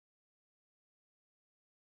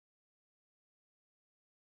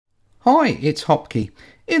Hi, it's Hopki.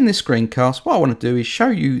 In this screencast, what I want to do is show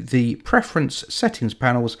you the preference settings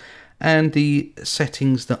panels and the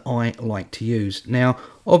settings that I like to use. Now,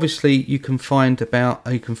 obviously, you can find out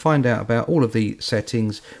about all of the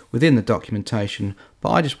settings within the documentation, but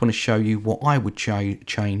I just want to show you what I would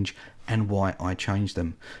change and why I change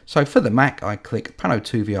them. So for the Mac, I click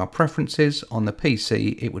Pano2VR Preferences. On the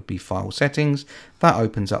PC, it would be File Settings. That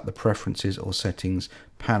opens up the Preferences or Settings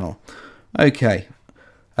panel. Okay.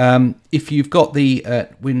 If you've got the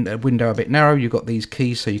window a bit narrow, you've got these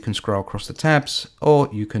keys so you can scroll across the tabs, or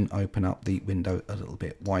you can open up the window a little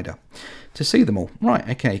bit wider to see them all. Right,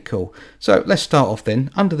 okay, cool. So let's start off then.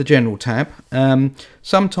 Under the General tab,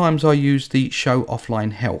 sometimes I use the Show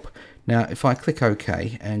Offline Help. Now, if I click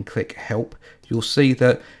OK and click Help, you'll see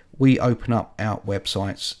that we open up our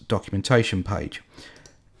website's documentation page.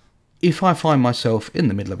 If I find myself in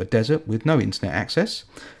the middle of a desert with no internet access,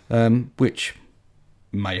 which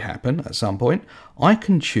may happen at some point, I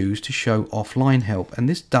can choose to show offline help, and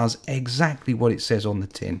this does exactly what it says on the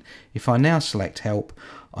tin. If I now select help,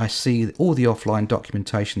 I see all the offline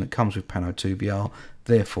documentation that comes with Pano2VR.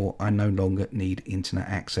 Therefore, I no longer need internet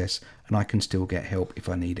access and I can still get help if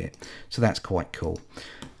I need it. So that's quite cool.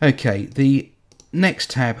 Okay, the next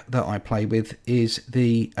tab that I play with is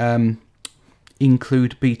the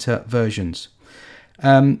include beta versions.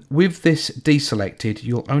 With this deselected,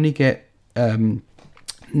 you'll only get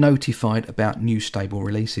notified about new stable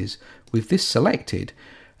releases. With this selected,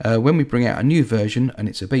 when we bring out a new version and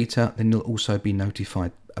it's a beta, then you'll also be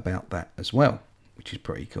notified about that as well, which is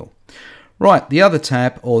pretty cool. Right, the other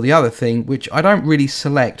tab, or the other thing, which I don't really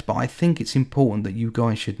select, but I think it's important that you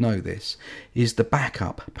guys should know this, is the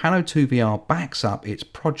backup. Pano2VR backs up its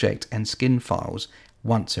project and skin files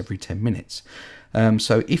once every 10 minutes.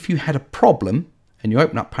 So if you had a problem, and you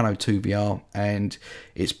open up Pano2VR and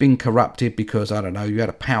it's been corrupted because, I don't know, you had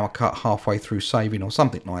a power cut halfway through saving or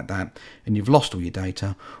something like that, and you've lost all your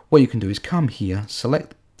data, what you can do is come here,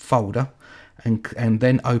 select folder, and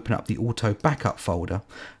then open up the auto backup folder.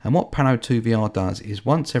 And what Pano2VR does is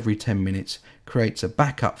once every 10 minutes creates a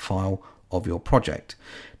backup file of your project.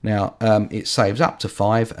 Now it saves up to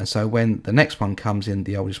 5, and so when the next one comes in,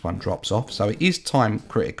 the oldest one drops off. So it is time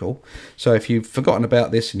critical. So if you've forgotten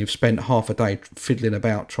about this and you've spent half a day fiddling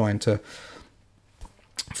about trying to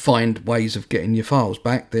find ways of getting your files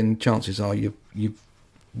back, then chances are you've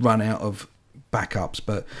run out of backups.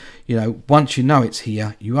 But you know, once you know it's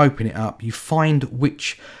here, you open it up, you find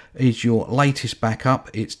which is your latest backup.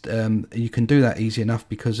 It's you can do that easy enough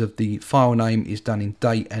because of the file name is done in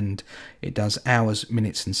date and it does hours,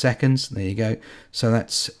 minutes and seconds. There you go. So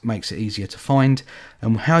that makes it easier to find.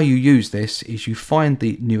 And how you use this is you find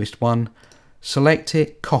the newest one, select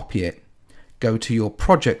it, copy it, go to your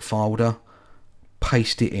project folder,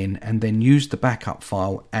 paste it in, and then use the backup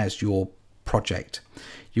file as your project.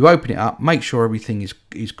 You open it up, make sure everything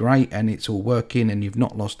is great and it's all working and you've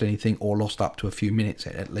not lost anything, or lost up to a few minutes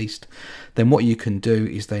at least. Then what you can do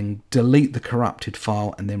is then delete the corrupted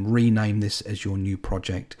file and then rename this as your new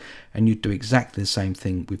project, and you do exactly the same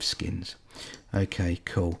thing with skins. Okay,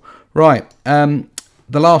 cool. Right, the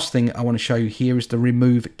last thing I want to show you here is the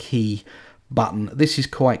remove key button. This is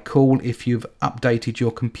quite cool if you've updated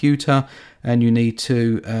your computer and you need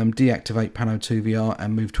to deactivate Pano2VR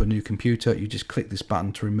and move to a new computer. You just click this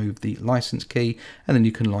button to remove the license key, and then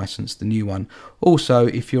you can license the new one. Also,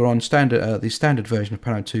 if you're on the standard version of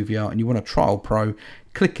Pano2VR and you want a Trial Pro,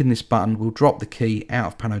 clicking this button will drop the key out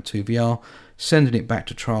of Pano2VR, sending it back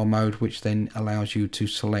to trial mode, which then allows you to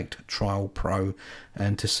select Trial Pro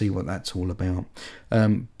and to see what that's all about.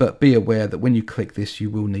 But be aware that when you click this, you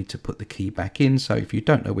will need to put the key back in. So if you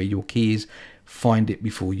don't know where your key is, find it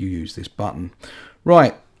before you use this button.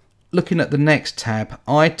 Right, looking at the next tab,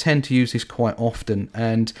 I tend to use this quite often,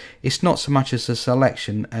 and it's not so much as a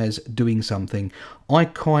selection as doing something. I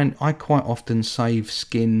quite often save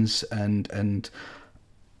skins and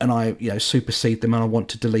I supersede them, and I want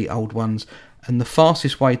to delete old ones. And the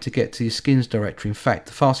fastest way to get to your skins directory, in fact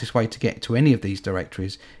the fastest way to get to any of these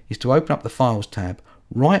directories, is to open up the files tab,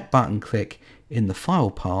 right button click in the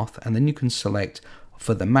file path, and then you can select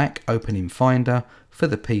for the Mac, open in Finder, for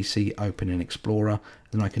the PC, open in Explorer,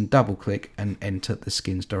 and I can double click and enter the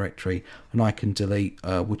skins directory, and I can delete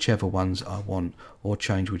whichever ones I want or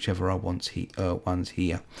change whichever I want ones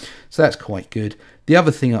here. So that's quite good. The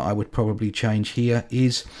other thing that I would probably change here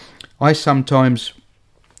is I sometimes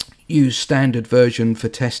use standard version for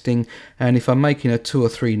testing, and if I'm making a 2 or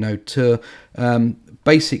 3 node tour,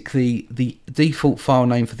 basically the default file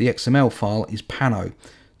name for the XML file is Pano.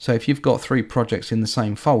 So if you've got 3 projects in the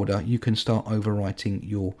same folder, you can start overwriting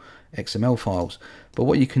your XML files. But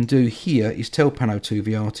what you can do here is tell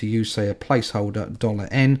Pano2VR to use, say, a placeholder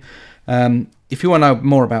 $n. If you want to know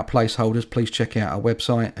more about placeholders, please check out our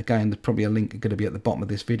website. Again, there's probably a link going to be at the bottom of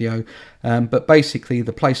this video. But basically,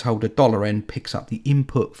 the placeholder $n picks up the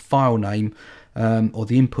input file name or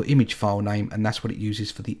the input image file name, and that's what it uses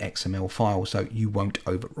for the XML file, so you won't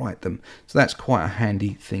overwrite them. So that's quite a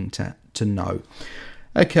handy thing to know.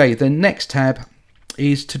 Okay, the next tab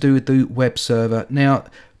is to do with the web server. Now,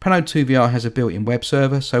 Pano2VR has a built-in web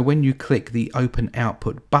server, so when you click the Open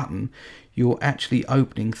Output button, you're actually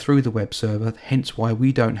opening through the web server, hence why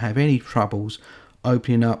we don't have any troubles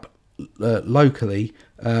opening up locally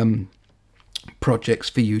projects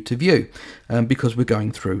for you to view, because we're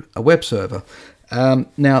going through a web server.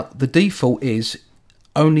 Now, the default is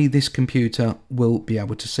only this computer will be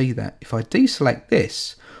able to see that. If I deselect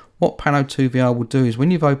this, what Pano2VR will do is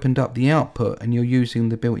when you've opened up the output and you're using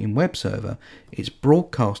the built-in web server, it's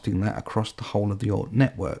broadcasting that across the whole of your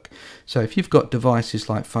network. So if you've got devices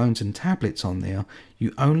like phones and tablets on there,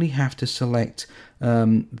 you only have to select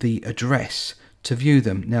the address to view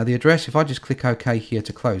them. Now the address, if I just click OK here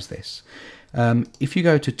to close this, if you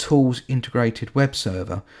go to Tools Integrated Web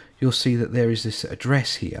Server, you'll see that there is this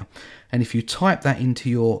address here. And if you type that into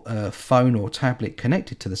your phone or tablet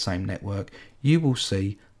connected to the same network, you will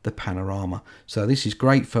see the panorama. So this is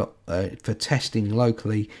great for testing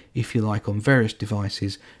locally, if you like, on various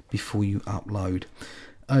devices before you upload.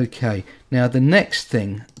 Okay, now the next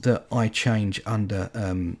thing that I change under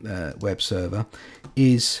web server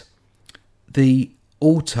is the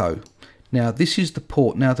auto. Now this is the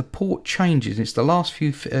port. Now the port changes. It's the last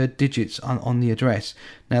few digits on the address.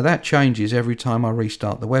 Now that changes every time I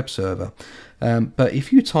restart the web server. But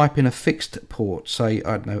if you type in a fixed port, say,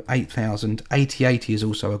 I don't know, 8000, 8080 is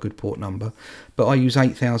also a good port number, but I use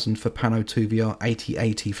 8000 for Pano2VR,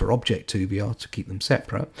 8080 for Object2VR to keep them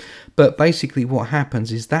separate. But basically what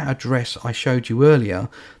happens is that address I showed you earlier,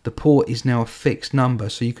 the port is now a fixed number,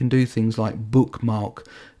 so you can do things like bookmark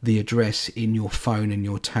the address in your phone and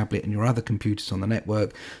your tablet and your other computers on the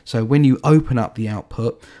network. So when you open up the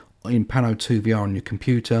output in Pano2VR on your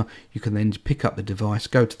computer, you can then pick up the device,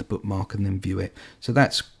 go to the bookmark and then view it. So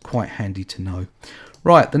that's quite handy to know.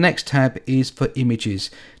 Right, the next tab is for images.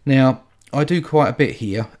 Now I do quite a bit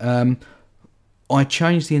here. I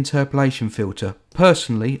change the interpolation filter.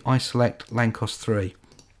 Personally, I select Lancos 3.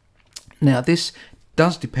 Now this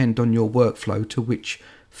does depend on your workflow to which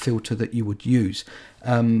filter that you would use.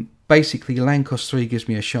 Basically, Lancos 3 gives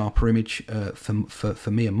me a sharper image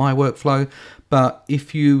for me and my workflow, but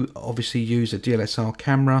if you obviously use a DSLR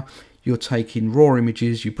camera, you're taking raw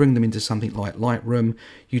images, you bring them into something like Lightroom,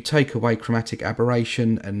 you take away chromatic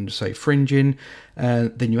aberration and say fringing,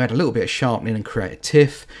 then you add a little bit of sharpening and create a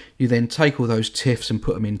TIFF. You then take all those TIFFs and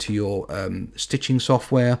put them into your stitching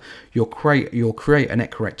software. You'll create an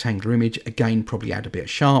equirectangular image, again probably add a bit of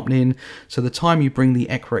sharpening. So the time you bring the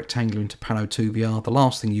equirectangular into Pano2VR, the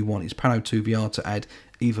last thing you want is Pano2VR to add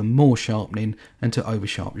even more sharpening and to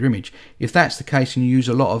oversharpen your image. If that's the case and you use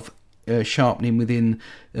a lot of sharpening within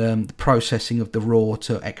the processing of the raw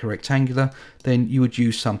to equirectangular, then you would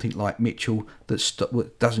use something like Mitchell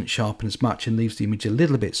that doesn't sharpen as much and leaves the image a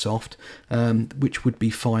little bit soft, which would be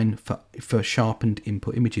fine for sharpened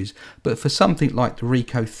input images. But for something like the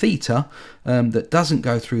Ricoh Theta that doesn't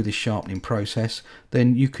go through this sharpening process,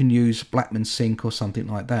 then you can use Blackman Sync or something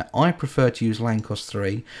like that. I prefer to use Lancos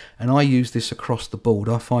 3, and I use this across the board.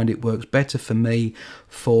 I find it works better for me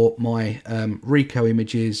for my Ricoh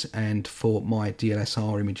images and for my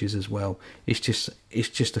DSLR images as well. It's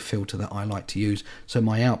just a filter that I like to use, so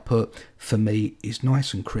my output for me is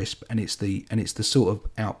nice and crisp, and it's the sort of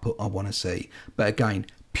output I want to see. But again,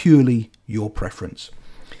 purely your preference.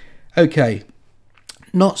 Okay,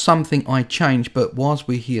 not something I change, but whilst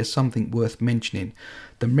we're here, something worth mentioning: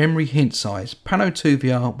 the memory hint size.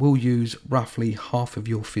 Pano2VR will use roughly half of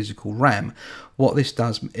your physical RAM. What this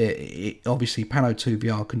does, obviously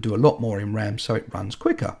Pano2VR can do a lot more in RAM, so it runs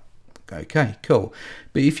quicker. Okay, cool.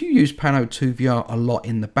 But if you use Pano2VR a lot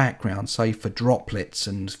in the background, say for droplets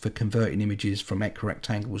and for converting images from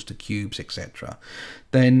equirectangles to cubes, etc.,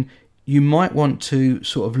 then you might want to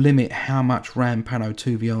sort of limit how much RAM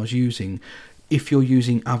Pano2VR is using. If you're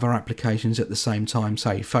using other applications at the same time,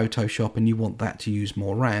 say Photoshop, and you want that to use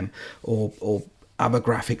more RAM, or other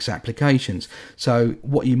graphics applications. So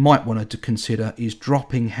what you might want to consider is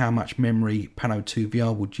dropping how much memory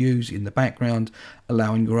Pano2VR would use in the background,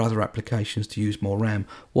 allowing your other applications to use more RAM.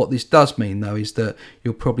 What this does mean though is that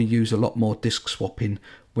you'll probably use a lot more disk swapping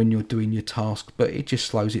when you're doing your task, but it just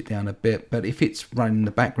slows it down a bit. But if it's running in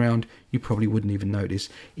the background, you probably wouldn't even notice.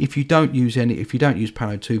 If you don't use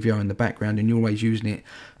Pano2VR in the background and you're always using it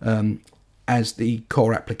as the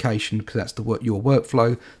core application, because that's your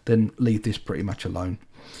workflow, then leave this pretty much alone.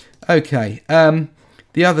 Okay,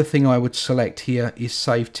 the other thing I would select here is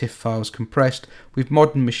save TIFF files compressed. With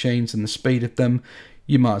modern machines and the speed of them,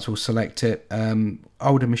 you might as well select it.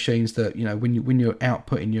 Older machines that, you know, when you're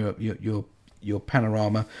outputting your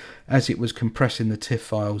panorama, as it was compressing the TIFF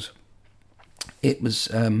files, it was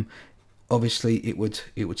obviously it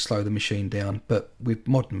would slow the machine down. But with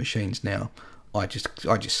modern machines now, I just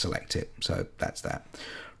select it. So that's that.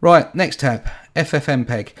 Right, next tab,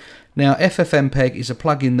 FFmpeg. Now FFmpeg is a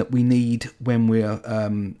plugin that we need when we're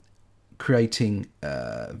creating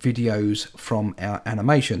videos from our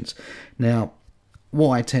animations. Now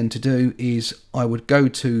what I tend to do is I would go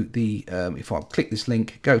to the, if I click this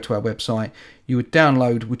link, go to our website, you would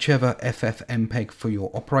download whichever FFmpeg for your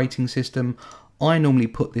operating system. I normally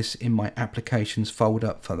put this in my applications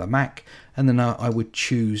folder for the Mac, and then I would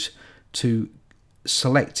choose to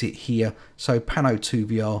select it here so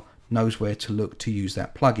Pano2VR knows where to look to use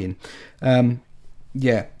that plugin.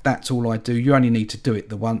 Yeah, that's all I do. You only need to do it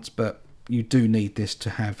the once, but you do need this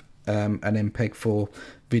to have an MPEG for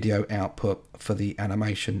video output for the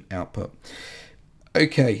animation output.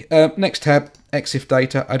 Okay, next tab, EXIF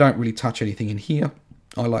data. I don't really touch anything in here.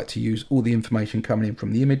 I like to use all the information coming in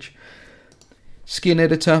from the image. Skin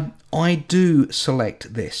editor, I do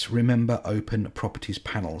select this, remember open properties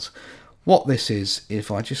panels. What this is,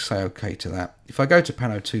 if I just say OK to that, if I go to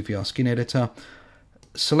Pano2VR skin editor,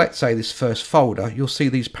 select say this first folder, you'll see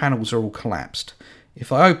these panels are all collapsed.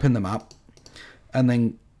 If I open them up and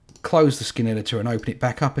then close the skin editor and open it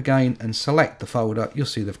back up again and select the folder, you'll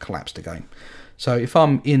see they've collapsed again. So if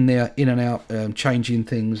I'm in there, in and out, changing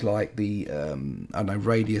things like the I don't know,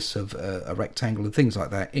 radius of a rectangle and things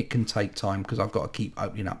like that, it can take time because I've got to keep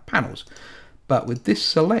opening up panels. But with this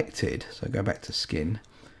selected, so go back to skin,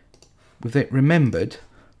 with it remembered,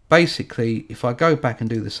 basically if I go back and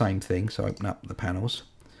do the same thing, so open up the panels,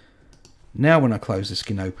 now when I close the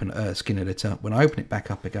skin editor, when I open it back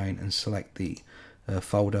up again and select the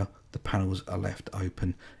folder, the panels are left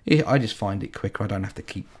open. I just find it quicker. I don't have to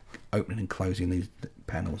keep opening and closing these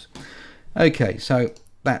panels. Okay, so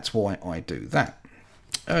that's why I do that.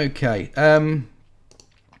 Okay,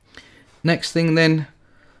 next thing then,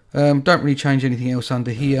 don't really change anything else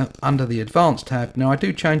under here. Under the advanced tab, now I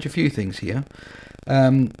do change a few things here.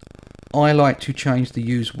 I like to change the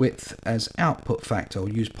use width as output factor, or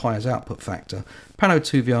use pi as output factor.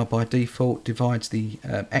 Pano2VR by default divides the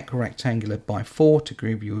equirectangular by 4 to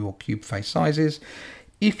give you your cube face sizes.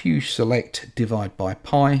 If you select divide by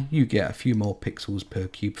pi, you get a few more pixels per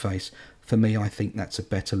cube face. For me, I think that's a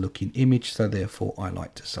better looking image, so therefore I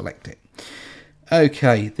like to select it.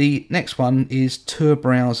 Okay, the next one is Tour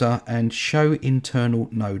Browser and Show Internal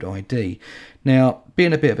Node ID. Now,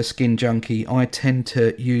 being a bit of a skin junkie, I tend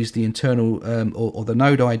to use the internal or the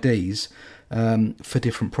node IDs for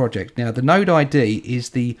different projects. Now, the node ID is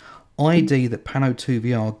the ID that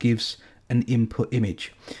Pano2VR gives an input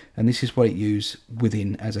image, and this is what it uses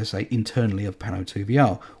within, as I say, internally of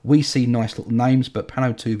Pano2VR. We see nice little names, but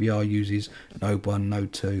Pano2VR uses node 1,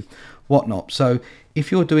 node 2, whatnot. So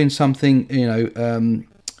if you're doing something, you know,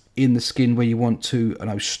 in the skin where you want to, you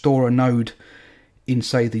know, store a node in,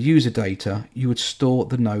 say, the user data, you would store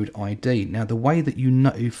the node ID. Now, the way that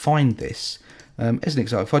you find this, as an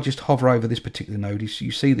example, if I just hover over this particular node,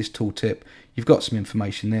 you see this tooltip, you've got some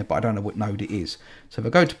information there, but I don't know what node it is. So if I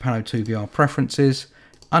go to Pano2VR Preferences,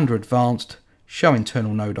 under Advanced, Show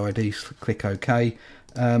Internal Node ID, click OK.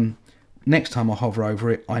 Next time I hover over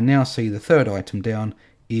it, I now see the third item down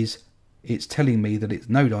is it's telling me that its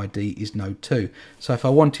node ID is node 2. So if I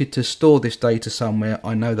wanted to store this data somewhere,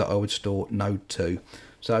 I know that I would store node 2.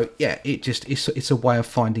 So yeah, it's a way of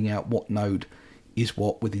finding out what node is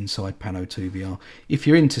what with inside Pano2VR. If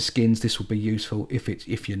you're into skins, this will be useful.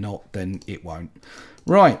 If you're not, then it won't.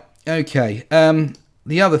 Right, okay.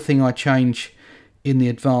 The other thing I change in the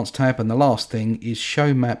advanced tab, and the last thing, is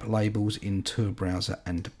show map labels in Tour Browser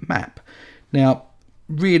and Map. Now,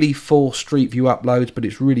 really for street view uploads, but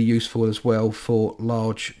it's really useful as well for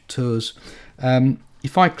large tours.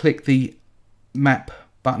 If I click the map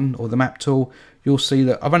button or the map tool, you'll see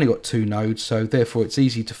that I've only got 2 nodes, so therefore it's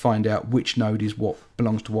easy to find out which node is what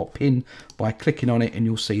belongs to what pin by clicking on it, and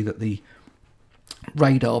you'll see that the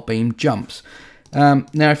radar beam jumps.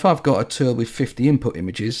 Now, if I've got a tour with 50 input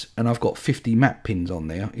images and I've got 50 map pins on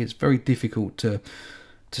there, it's very difficult to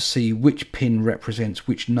see which pin represents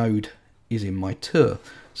which node is in my tour.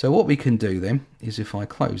 So what we can do then is, if I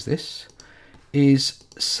close this, is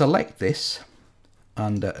select this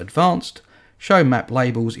under Advanced, Show Map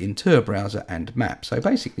Labels in Tour Browser and Map. So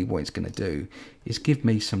basically what it's going to do is give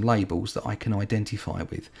me some labels that I can identify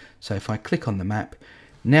with. So if I click on the map,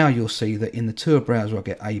 now you'll see that in the tour browser I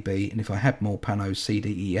get A, B, and if I had more panos, C,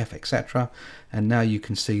 D, E, F, etc. And now you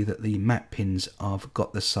can see that the map pins have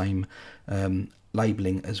got the same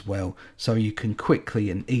labeling as well. So you can quickly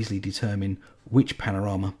and easily determine which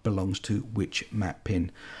panorama belongs to which map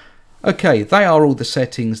pin. Okay, they are all the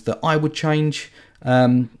settings that I would change.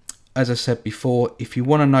 As I said before, if you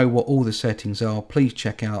want to know what all the settings are, please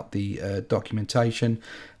check out the documentation.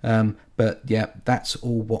 But yeah, that's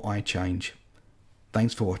all what I change.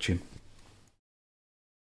 Thanks for watching.